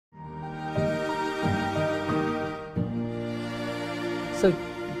So,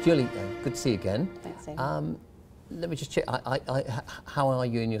 Julie, good to see you again. Thanks, David. Let me just check. How are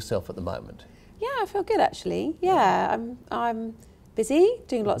you in yourself at the moment? Yeah, I feel good actually. Yeah, I'm busy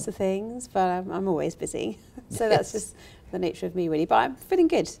doing lots of things, but I'm always busy. So that's just the nature of me, really. But I'm feeling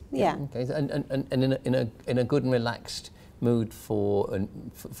good. Yeah. Okay. And in a good and relaxed mood for being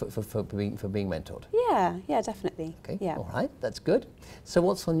mentored. Yeah. Yeah. Definitely. Okay. Yeah. All right. That's good. So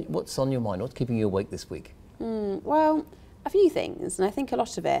what's on your mind? What's keeping you awake this week? Well, a few things, and I think a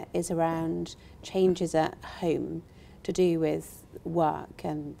lot of it is around changes at home to do with work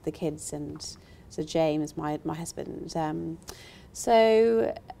and the kids, and so James, my husband.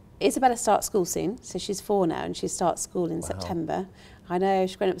 So Isabella starts school soon, so she's 4 now, and she starts school in September. I know,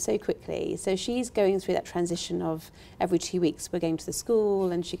 she's grown up so quickly. So she's going through that transition of every 2 weeks we're going to the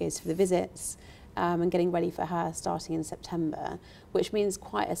school and she goes for the visits, and getting ready for her starting in September, which means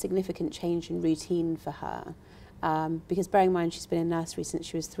quite a significant change in routine for her. Because bearing in mind she's been in nursery since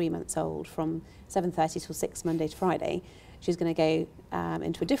she was 3 months old, from 7:30 till 6 Monday to Friday. She's going to go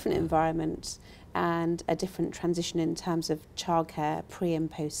into a different environment and a different transition in terms of childcare pre and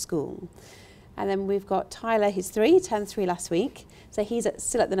post school. And then we've got Tyler, who's 3, turned 3 last week. So he's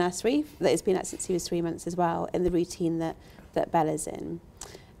still at the nursery that he's been at since he was 3 months as well, in the routine that Bella's in.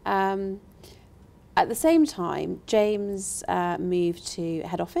 At the same time, James moved to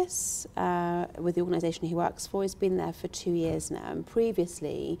head office with the organisation he works for. He's been there for 2 years now, and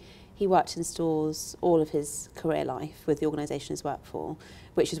previously he worked in stores all of his career life with the organisation he's worked for,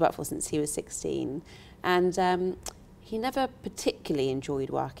 which he's worked for since he was 16. And he never particularly enjoyed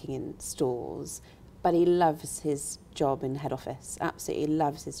working in stores, but he loves his job in head office, absolutely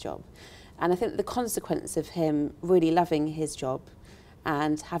loves his job. And I think the consequence of him really loving his job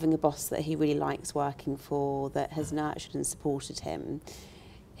and having a boss that he really likes working for, that has nurtured and supported him,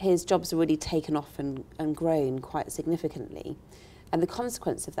 his job's really taken off and grown quite significantly. And the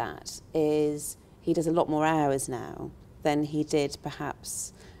consequence of that is he does a lot more hours now than he did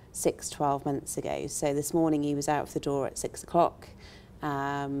perhaps 12 months ago. So this morning he was out of the door at 6 o'clock.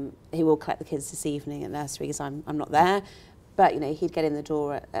 He will collect the kids this evening at nursery because I'm not there. But, you know, he'd get in the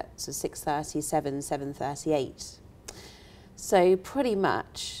door at sort of 6:30, 7:30, 8. So pretty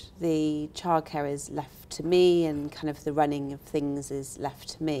much the childcare is left to me, and kind of the running of things is left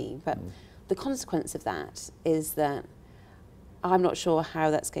to me. But the consequence of that is that I'm not sure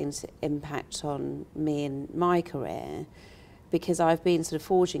how that's going to impact on me and my career, because I've been sort of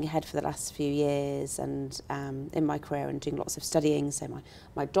forging ahead for the last few years and in my career and doing lots of studying, so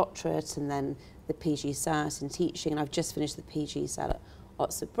my doctorate and then the PG Cert in teaching, and I've just finished the PG Cert at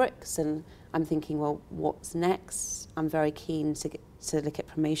Oxford Bricks, and I'm thinking, well, what's next? I'm very keen to look at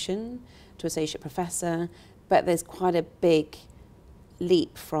promotion to associate professor, but there's quite a big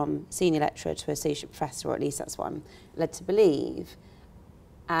leap from senior lecturer to associate professor, or at least that's what I'm led to believe.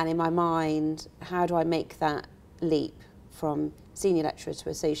 And in my mind, how do I make that leap from senior lecturer to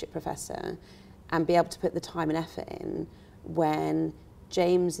associate professor and be able to put the time and effort in when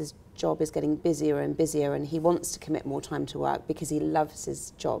James's job is getting busier and busier, and he wants to commit more time to work because he loves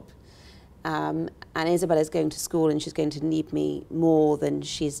his job. And Isabella's going to school, and she's going to need me more than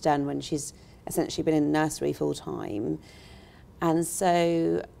she's done when she's essentially been in nursery full time. And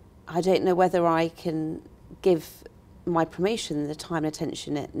so I don't know whether I can give my promotion the time and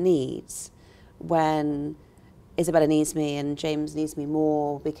attention it needs when Isabella needs me and James needs me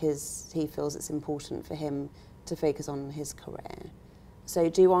more, because he feels it's important for him to focus on his career. So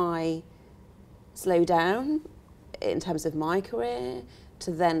do I slow down in terms of my career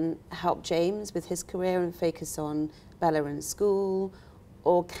to then help James with his career and focus on Bella and school,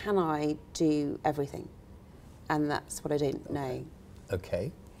 or can I do everything? And that's what I don't know.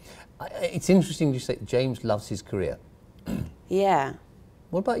 Okay. It's interesting you say James loves his career. Yeah.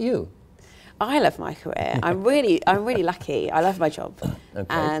 What about you? I love my career. I'm really lucky. I love my job. Okay.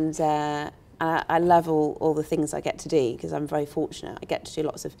 And I love all the things I get to do, because I'm very fortunate. I get to do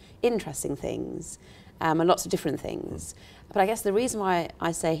lots of interesting things and lots of different things. But I guess the reason why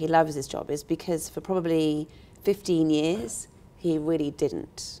I say he loves his job is because for probably 15 years, he really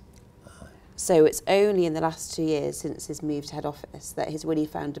didn't. So it's only in the last 2 years since his move to head office that he's really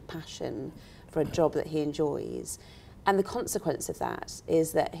found a passion for a job that he enjoys. And the consequence of that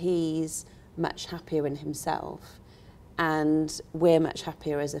is that he's much happier in himself, and we're much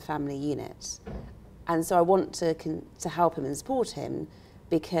happier as a family unit. And so I want to help him and support him,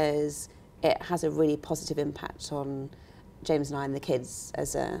 because it has a really positive impact on James and I and the kids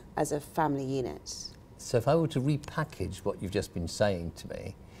as a family unit. So if I were to repackage what you've just been saying to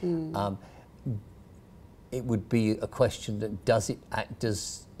me, it would be a question that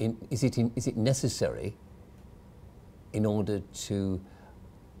is it necessary in order to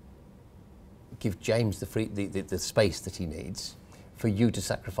give James the space that he needs for you to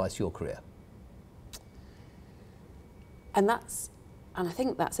sacrifice your career? And I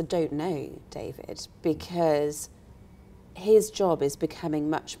think that's a don't know, David, because his job is becoming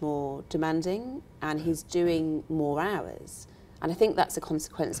much more demanding and he's doing more hours. And I think that's a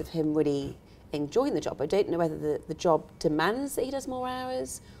consequence of him really enjoying the job. I don't know whether the job demands that he does more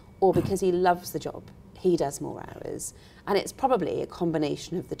hours or because he loves the job, he does more hours. And it's probably a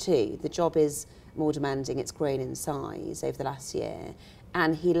combination of the two. The job is more demanding, it's grown in size over the last year,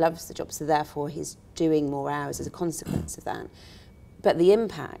 and he loves the job, so therefore he's doing more hours as a consequence of that. But the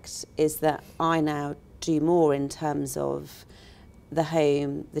impact is that I now do more in terms of the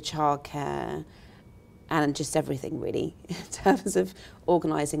home, the childcare, and just everything really, in terms of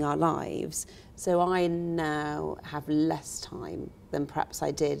organising our lives. So I now have less time than perhaps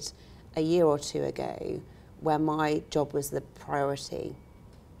I did a year or two ago, where my job was the priority.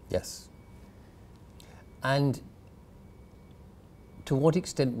 Yes. And to what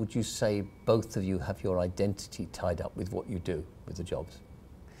extent would you say both of you have your identity tied up with what you do with the jobs?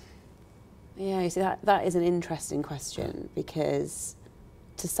 Yeah, you see, that is an interesting question, because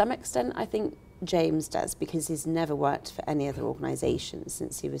to some extent I think James does, because he's never worked for any other organisation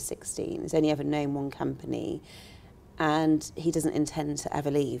since he was 16. He's only ever known one company, and he doesn't intend to ever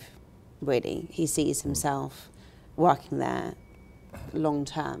leave, really. He sees himself working there long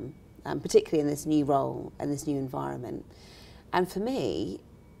term, particularly in this new role and this new environment. And for me,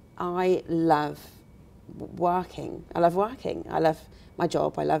 I love working. I love working. I love my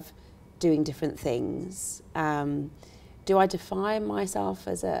job. I love doing different things. Do I define myself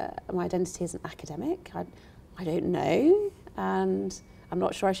as my identity as an academic? I don't know, and I'm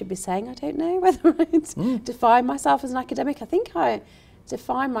not sure I should be saying I don't know whether I define myself as an academic. I think I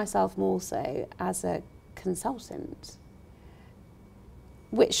define myself more so as a consultant,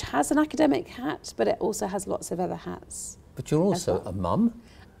 which has an academic hat, but it also has lots of other hats. But you're also a mum.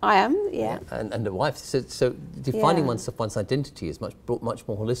 I am, yeah. And a wife. So defining one's identity is much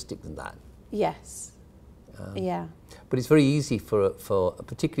more holistic than that. Yes. Yeah. But it's very easy for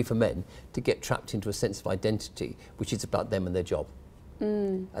particularly for men to get trapped into a sense of identity, which is about them and their job,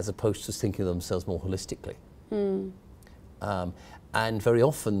 as opposed to thinking of themselves more holistically. And very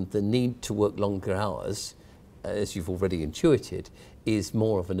often the need to work longer hours, as you've already intuited, is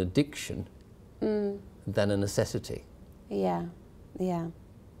more of an addiction than a necessity. Yeah, yeah.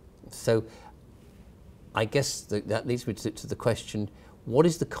 So I guess that leads me to the question, what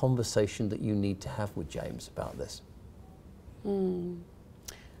is the conversation that you need to have with James about this?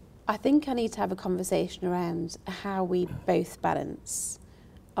 I think I need to have a conversation around how we both balance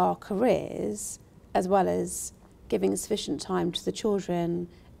our careers as well as giving sufficient time to the children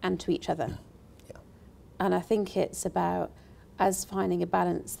and to each other. Yeah. And I think it's about us finding a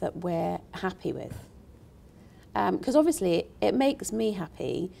balance that we're happy with. Because obviously it makes me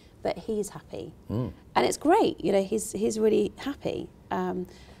happy that he's happy. And it's great, you know, he's really happy.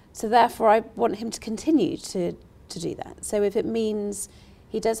 So therefore I want him to continue to do that. So if it means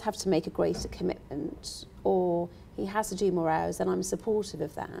he does have to make a greater commitment or he has to do more hours, then I'm supportive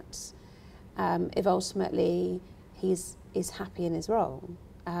of that. If ultimately he's happy in his role.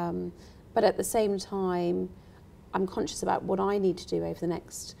 But at the same time, I'm conscious about what I need to do over the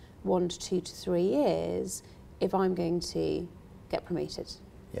next 1 to 2 to 3 years if I'm going to get promoted.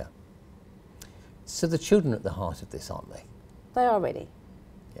 Yeah. So the children are at the heart of this, aren't they? They are really.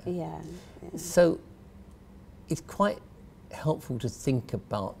 Yeah. Yeah. So it's quite helpful to think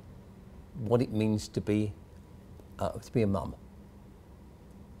about what it means to be a mum.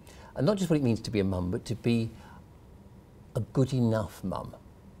 And not just what it means to be a mum, but to be a good enough mum.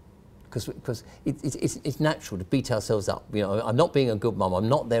 Because it's natural to beat ourselves up. You know, I'm not being a good mum. I'm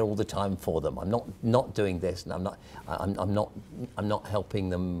not there all the time for them. I'm not doing this, and I'm not helping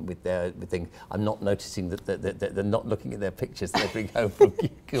them with things. I'm not noticing that they're not looking at their pictures that they bring home from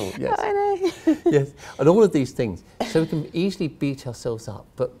school. Yes, I know. Yes, and all of these things. So we can easily beat ourselves up.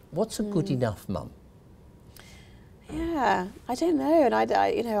 But what's a good enough mum? Yeah, I don't know, and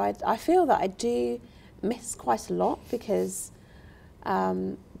I feel that I do miss quite a lot because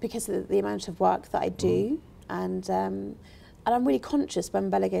of the amount of work that I do, and I'm really conscious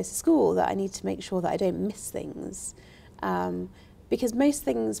when Bella goes to school that I need to make sure that I don't miss things, because most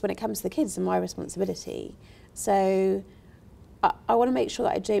things when it comes to the kids are my responsibility. So I want to make sure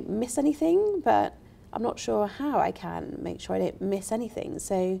that I don't miss anything, but I'm not sure how I can make sure I don't miss anything.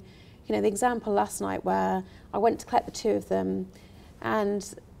 So, you know, the example last night where I went to collect the 2 of them,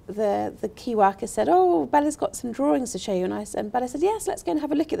 and the key worker said, "Oh, Bella's got some drawings to show you," and Bella said, "Yes, let's go and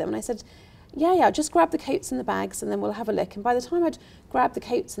have a look at them." And I said, Yeah, just grab the coats and the bags and then we'll have a look. And by the time I'd grabbed the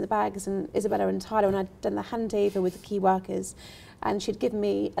coats and the bags, and Isabella and Tyler, and I'd done the handover with the key workers, and she'd given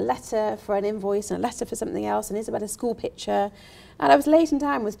me a letter for an invoice and a letter for something else, and Isabella's school picture, and I was laying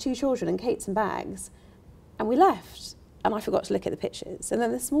down with 2 children and coats and bags, and we left. And I forgot to look at the pictures. And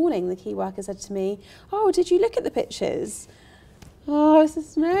then this morning, the key worker said to me, "Oh, did you look at the pictures?" Oh, I said,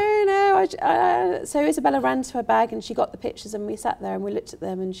 no. So Isabella ran to her bag and she got the pictures, and we sat there and we looked at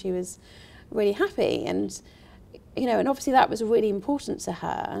them, and she was really happy. And, you know, and obviously that was really important to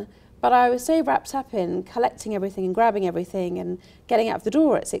her. But I was so wrapped up in collecting everything and grabbing everything and getting out of the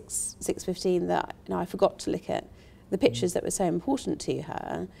door at 6:15 that, you know, I forgot to look at the pictures that were so important to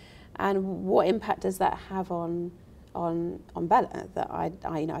her. And what impact does that have on Bella, that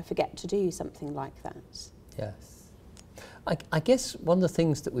I forget to do something like that? Yes. I guess one of the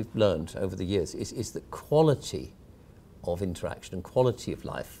things that we've learned over the years is that quality of interaction and quality of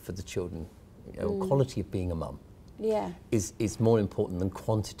life for the children, you know, quality of being a mum, is more important than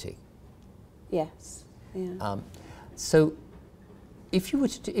quantity. Yes. Yeah. So, if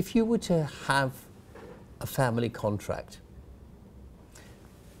you were to have a family contract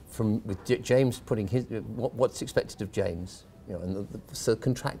with James putting what's expected of James, you know, and so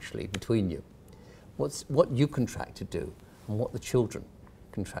contractually between you, what you contract to do and what the children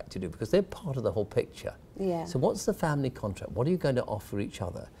contract to do, because they're part of the whole picture. Yeah. So what's the family contract? What are you going to offer each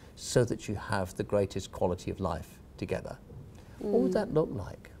other so that you have the greatest quality of life together? What would that look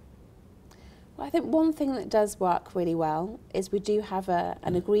like? Well, I think one thing that does work really well is we do have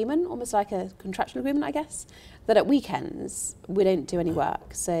an agreement, almost like a contractual agreement, I guess, that at weekends we don't do any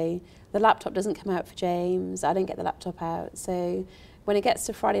work. So the laptop doesn't come out for James, I don't get the laptop out. So when it gets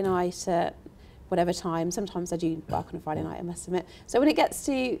to Friday night at whatever time, sometimes I do work on a Friday night, I must admit. So when it gets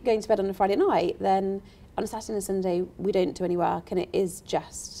to going to bed on a Friday night, then on a Saturday and a Sunday we don't do any work, and it is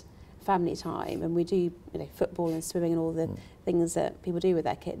just family time, and we do, you know, football and swimming and all the things that people do with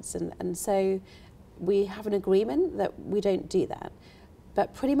their kids, and so we have an agreement that we don't do that.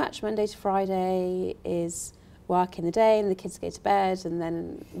 But pretty much Monday to Friday is work in the day and the kids go to bed, and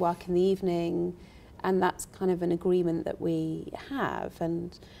then work in the evening, and that's kind of an agreement that we have.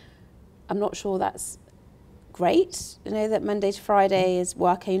 And I'm not sure that's great, you know, that Monday to Friday is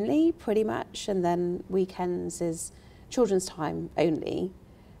work only pretty much, and then weekends is children's time only.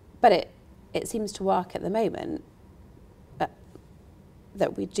 But it seems to work at the moment,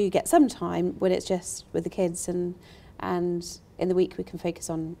 that we do get some time when it's just with the kids, and in the week we can focus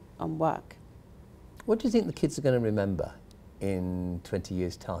on work. What do you think the kids are going to remember in 20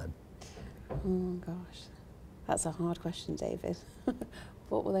 years' time? Oh gosh, that's a hard question, David.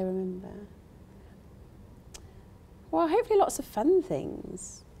 What will they remember? Well, hopefully lots of fun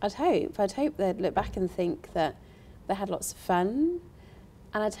things. I'd hope they'd look back and think that they had lots of fun.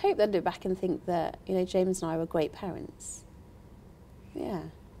 And I'd hope they'd look back and think that, you know, James and I were great parents. Yeah.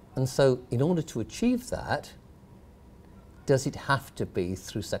 And so in order to achieve that, does it have to be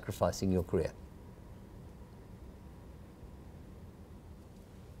through sacrificing your career?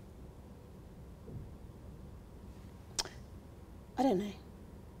 I don't know.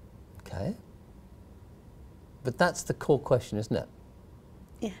 Okay. But that's the core question, isn't it?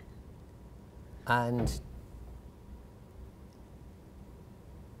 Yeah. And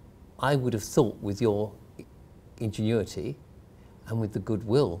I would have thought, with your ingenuity and with the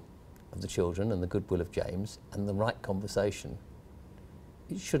goodwill of the children and the goodwill of James and the right conversation,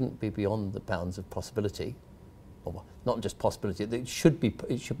 it shouldn't be beyond the bounds of possibility, or not just possibility. It should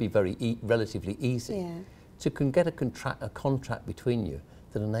be very relatively easy to get a contract between you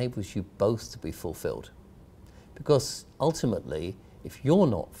that enables you both to be fulfilled. Because ultimately, if you're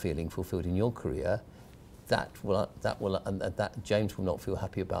not feeling fulfilled in your career, that James will not feel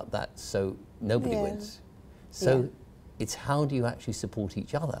happy about that, so nobody wins. So it's how do you actually support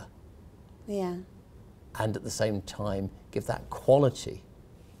each other? Yeah. And at the same time give that quality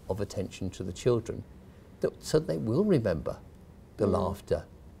of attention to the children, so they will remember the laughter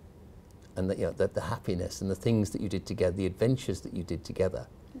and the happiness and the things that you did together, the adventures that you did together.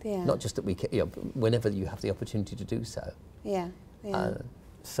 Yeah. Not just that whenever you have the opportunity to do so. Yeah. Yeah.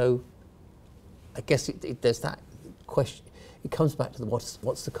 So I guess there's that question. It comes back to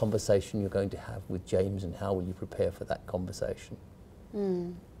what's the conversation you're going to have with James, and how will you prepare for that conversation?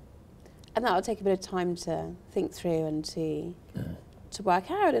 And that'll take a bit of time to think through and to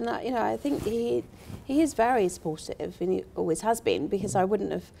work out. And I think he is very supportive, and he always has been, because I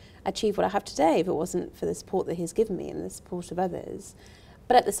wouldn't have achieved what I have today if it wasn't for the support that he's given me and the support of others.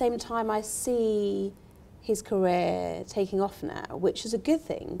 But at the same time, I see his career taking off now, which is a good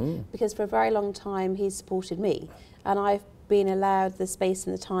thing, because for a very long time he's supported me, and I've been allowed the space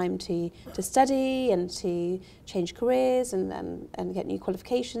and the time to study and to change careers and get new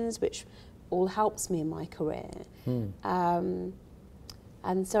qualifications, which all helps me in my career.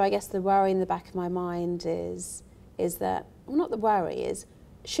 And so I guess the worry in the back of my mind is that, well, not the worry, is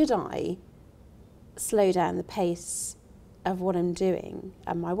should I slow down the pace of what I'm doing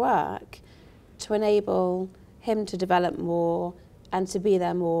and my work to enable him to develop more and to be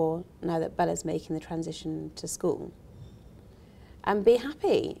there more now that Bella's making the transition to school, and be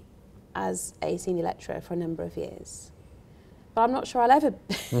happy as a senior lecturer for a number of years. But I'm not sure I'll ever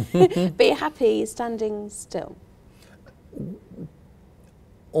be happy standing still.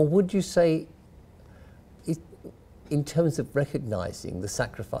 Or would you say, in terms of recognising the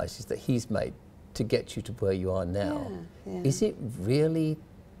sacrifices that he's made to get you to where you are now, is it really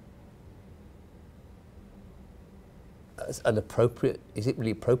appropriate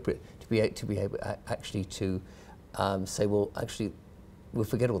to be able actually to say, well, actually, we'll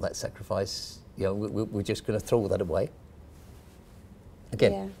forget all that sacrifice, you know, we're just going to throw all that away?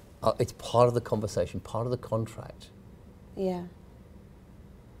 Again, it's part of the conversation, part of the contract. Yeah.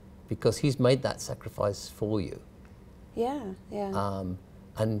 Because he's made that sacrifice for you.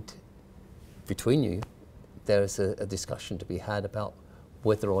 And between you, there is a discussion to be had about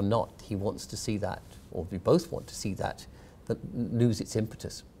whether or not he wants to see that, or we both want to see that lose its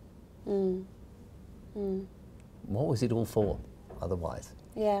impetus. What was it all for, otherwise?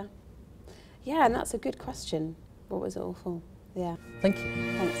 Yeah, and that's a good question. What was it all for? Yeah. Thank you.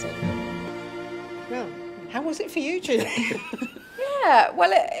 Thanks, David. Well, how was it for you, Julie? Yeah,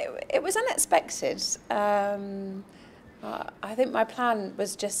 well, it was unexpected. I think my plan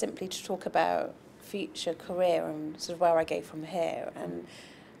was just simply to talk about future career and sort of where I go from here. And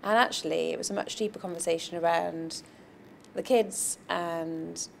actually, it was a much deeper conversation around the kids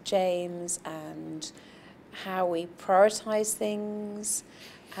and James and how we prioritise things.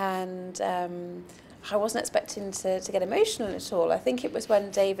 And I wasn't expecting to get emotional at all. I think it was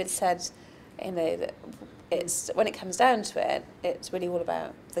when David said, you know, that when it comes down to it, it's really all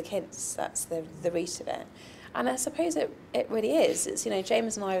about the kids. That's the root of it. And I suppose it really is. It's, you know,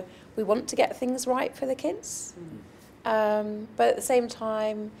 James and I, we want to get things right for the kids. But at the same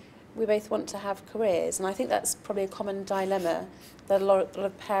time, we both want to have careers. And I think that's probably a common dilemma that a lot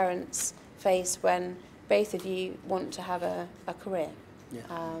of parents face when both of you want to have a career.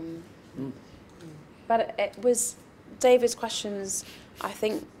 But it was David's questions, I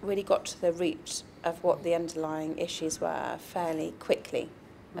think, really got to the root of what the underlying issues were fairly quickly.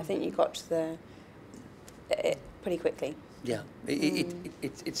 I think you got to it pretty quickly. Yeah,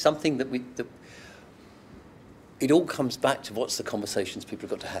 it's something that it all comes back to what's the conversations people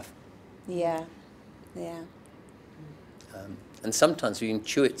have got to have. Yeah. And sometimes you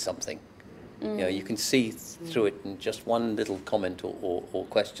intuit something. You know, you can see through it, and just one little comment or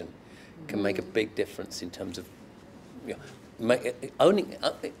question can make a big difference in terms of, you know,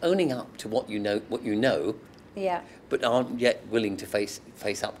 owning up to what you know, but aren't yet willing to face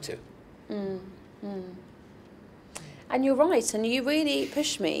up to. And you're right, and you really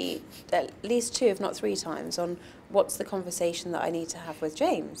push me at least 2, if not 3 times, on what's the conversation that I need to have with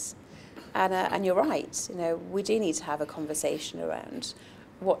James. And you're right, you know, we do need to have a conversation around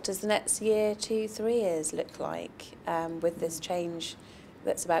what does the next year, 2, 3 years look like with this change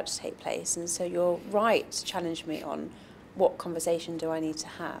that's about to take place. And so you're right to challenge me on what conversation do I need to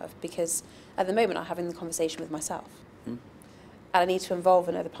have, because at the moment I'm having the conversation with myself. And I need to involve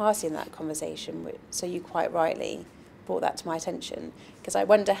another party in that conversation, so you quite rightly brought that to my attention, because I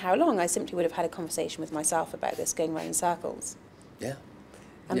wonder how long I simply would have had a conversation with myself about this going round in circles. Yeah.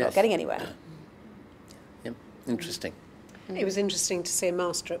 I'm not getting anywhere. Yeah. Interesting. It was interesting to see a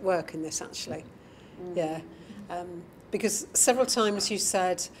master at work in this, actually. Because several times you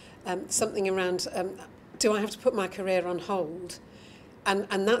said something around, do I have to put my career on hold?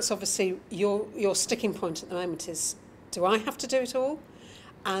 And that's obviously your sticking point at the moment is, do I have to do it all?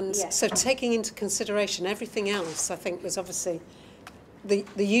 And so taking into consideration everything else, I think, was obviously the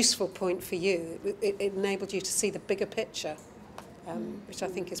useful point for you. It enabled you to see the bigger picture, which I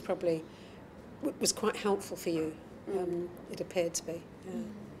think is probably was quite helpful for you. It appeared to be.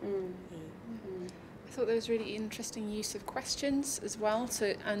 I thought there was really interesting use of questions as well.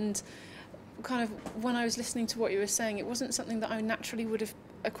 And kind of when I was listening to what you were saying, it wasn't something that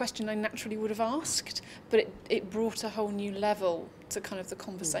a question I naturally would have asked, but it brought a whole new level to kind of the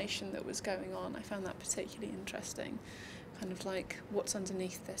conversation that was going on. I found that particularly interesting. Kind of like, what's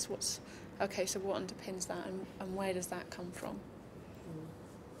underneath this? So what underpins that, and where does that come from?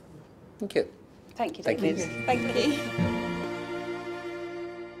 Thank you. Thank you, David. Thank you. Thank you.